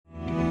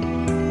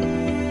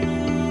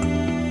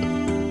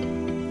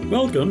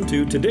Welcome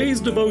to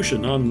today's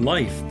devotion on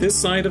life this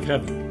side of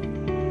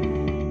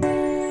heaven.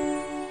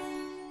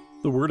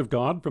 The Word of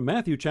God from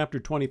Matthew chapter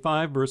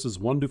 25, verses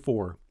 1 to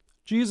 4.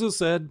 Jesus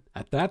said,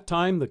 "At that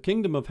time the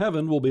kingdom of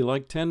heaven will be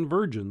like 10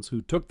 virgins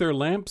who took their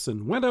lamps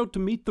and went out to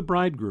meet the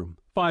bridegroom.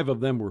 5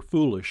 of them were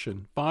foolish,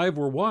 and 5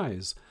 were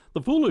wise.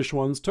 The foolish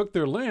ones took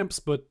their lamps,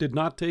 but did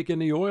not take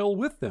any oil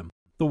with them.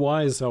 The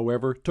wise,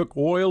 however, took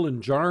oil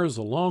in jars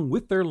along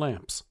with their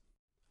lamps."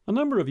 A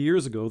number of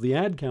years ago, the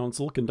Ad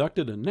Council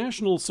conducted a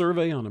national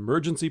survey on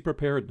emergency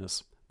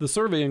preparedness. The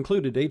survey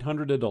included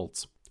 800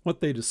 adults.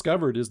 What they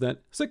discovered is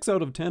that 6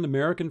 out of 10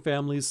 American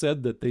families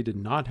said that they did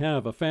not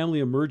have a family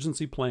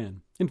emergency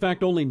plan. In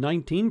fact, only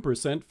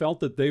 19%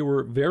 felt that they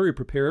were very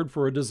prepared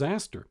for a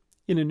disaster.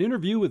 In an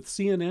interview with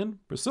CNN,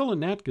 Priscilla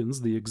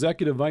Natkins, the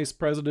Executive Vice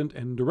President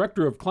and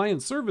Director of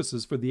Client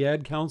Services for the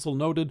Ad Council,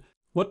 noted,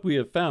 "What we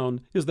have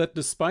found is that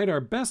despite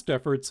our best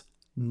efforts,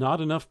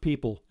 not enough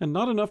people and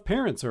not enough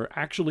parents are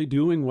actually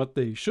doing what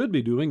they should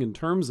be doing in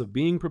terms of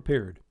being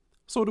prepared."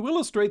 So to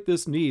illustrate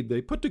this need, they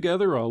put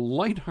together a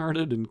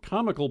light-hearted and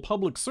comical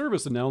public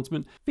service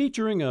announcement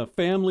featuring a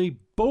family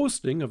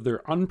boasting of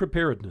their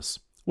unpreparedness.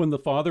 When the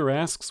father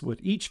asks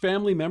what each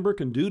family member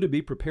can do to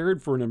be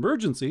prepared for an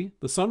emergency,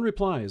 the son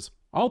replies,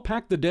 "I'll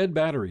pack the dead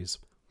batteries."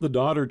 The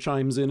daughter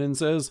chimes in and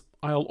says,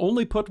 "I'll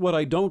only put what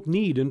I don't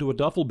need into a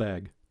duffel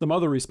bag." The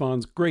mother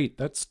responds, "Great,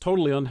 that's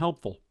totally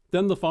unhelpful."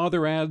 Then the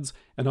father adds,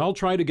 "And I'll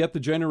try to get the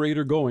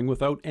generator going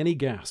without any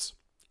gas."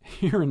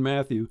 Here in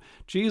Matthew,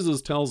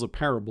 Jesus tells a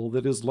parable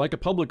that is like a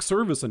public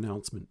service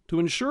announcement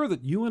to ensure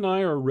that you and I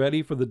are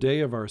ready for the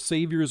day of our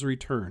Savior's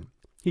return.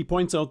 He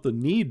points out the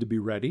need to be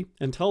ready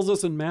and tells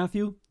us in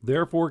Matthew,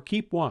 "Therefore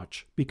keep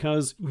watch,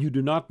 because you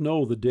do not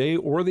know the day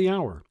or the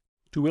hour."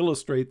 To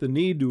illustrate the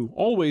need to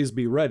always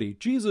be ready,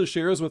 Jesus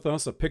shares with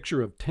us a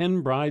picture of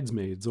 10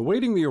 bridesmaids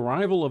awaiting the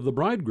arrival of the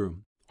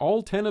bridegroom.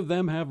 All 10 of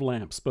them have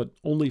lamps, but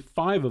only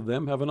 5 of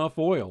them have enough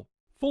oil.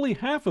 Fully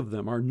half of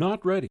them are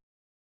not ready.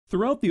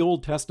 Throughout the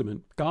Old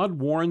Testament, God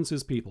warns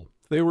his people.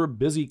 They were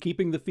busy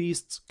keeping the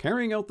feasts,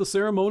 carrying out the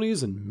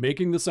ceremonies, and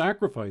making the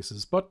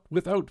sacrifices, but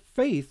without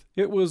faith,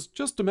 it was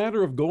just a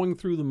matter of going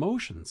through the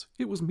motions.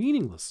 It was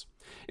meaningless.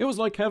 It was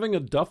like having a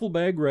duffel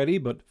bag ready,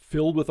 but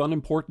filled with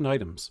unimportant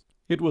items.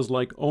 It was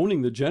like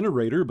owning the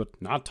generator, but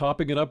not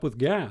topping it up with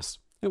gas.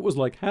 It was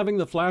like having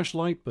the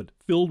flashlight, but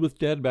filled with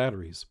dead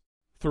batteries.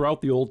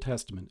 Throughout the Old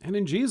Testament, and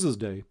in Jesus'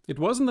 day, it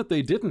wasn't that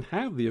they didn't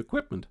have the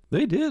equipment.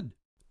 They did.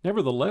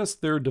 Nevertheless,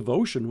 their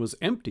devotion was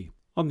empty.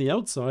 On the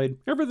outside,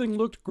 everything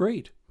looked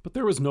great, but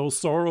there was no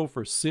sorrow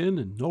for sin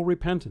and no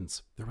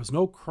repentance. There was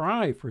no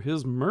cry for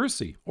his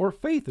mercy or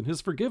faith in his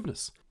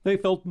forgiveness. They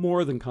felt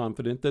more than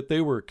confident that they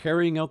were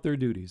carrying out their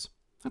duties.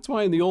 That's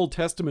why in the Old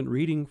Testament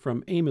reading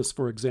from Amos,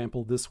 for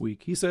example, this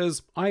week, he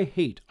says, I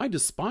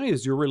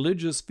despise your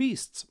religious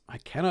feasts. I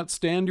cannot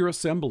stand your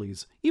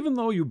assemblies. Even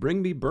though you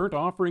bring me burnt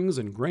offerings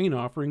and grain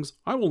offerings,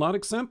 I will not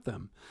accept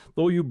them.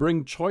 Though you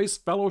bring choice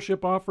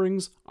fellowship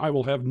offerings, I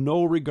will have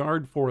no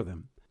regard for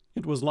them."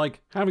 It was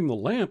like having the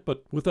lamp,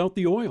 but without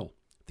the oil.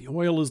 The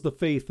oil is the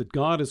faith that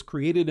God has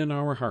created in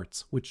our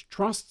hearts, which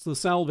trusts the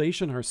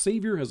salvation our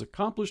Savior has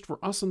accomplished for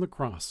us on the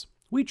cross.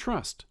 We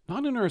trust,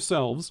 not in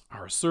ourselves,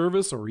 our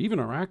service, or even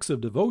our acts of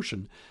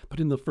devotion, but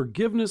in the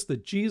forgiveness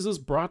that Jesus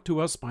brought to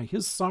us by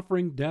his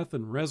suffering, death,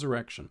 and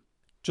resurrection.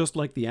 Just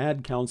like the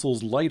Ad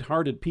Council's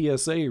light-hearted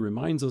PSA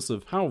reminds us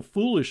of how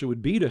foolish it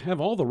would be to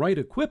have all the right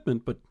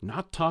equipment, but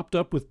not topped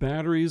up with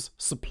batteries,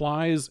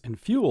 supplies, and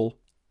fuel,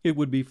 it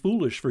would be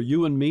foolish for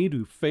you and me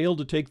to fail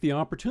to take the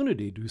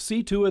opportunity to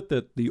see to it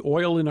that the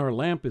oil in our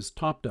lamp is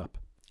topped up.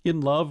 In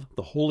love,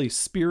 the Holy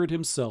Spirit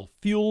himself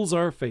fuels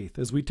our faith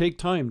as we take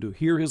time to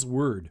hear his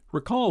word,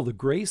 recall the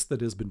grace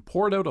that has been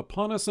poured out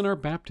upon us in our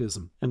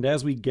baptism, and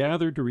as we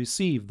gather to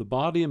receive the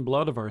body and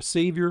blood of our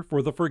Savior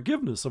for the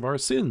forgiveness of our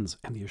sins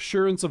and the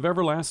assurance of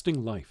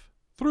everlasting life.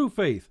 Through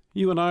faith,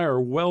 you and I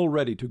are well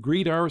ready to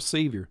greet our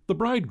Savior, the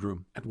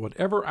bridegroom, at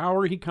whatever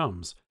hour he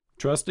comes.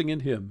 Trusting in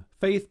him,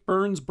 faith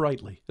burns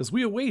brightly as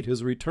we await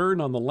his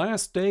return on the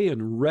last day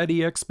in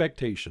ready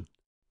expectation.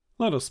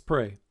 Let us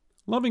pray.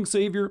 Loving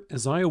Savior,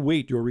 as I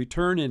await your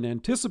return in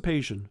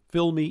anticipation,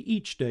 fill me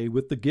each day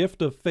with the gift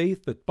of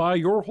faith that by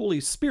your Holy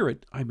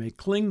Spirit I may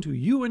cling to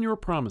you and your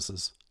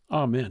promises.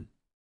 Amen.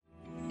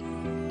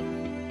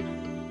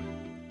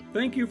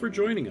 Thank you for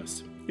joining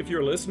us. If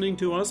you're listening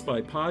to us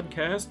by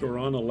podcast or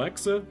on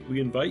Alexa,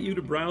 we invite you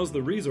to browse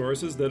the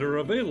resources that are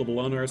available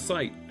on our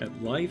site at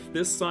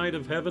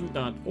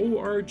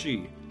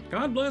lifethissideofheaven.org.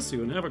 God bless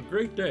you and have a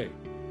great day.